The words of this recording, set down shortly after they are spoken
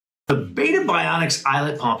The Beta Bionics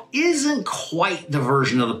ilet pump isn't quite the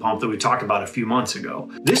version of the pump that we talked about a few months ago.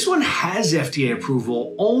 This one has FDA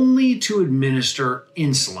approval only to administer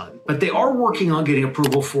insulin, but they are working on getting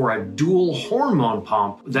approval for a dual hormone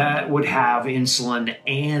pump that would have insulin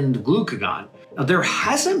and glucagon. Now, there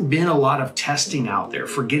hasn't been a lot of testing out there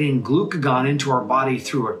for getting glucagon into our body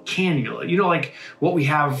through a cannula, like what we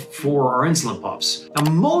have for our insulin pumps. Now,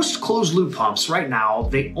 most closed loop pumps right now,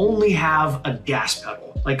 they only have a gas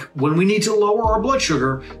pedal. Like when we need to lower our blood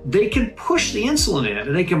sugar, they can push the insulin in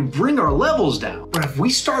and they can bring our levels down. But if we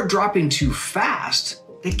start dropping too fast,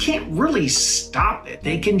 they can't really stop it.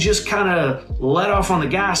 They can just kind of let off on the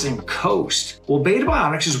gas and coast. Well, Beta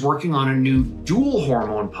Bionics is working on a new dual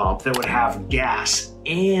hormone pump that would have gas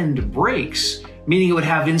and brakes, meaning it would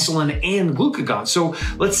have insulin and glucagon. So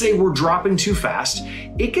let's say we're dropping too fast,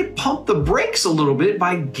 it could pump the brakes a little bit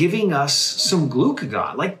by giving us some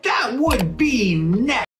glucagon. Like that would be next.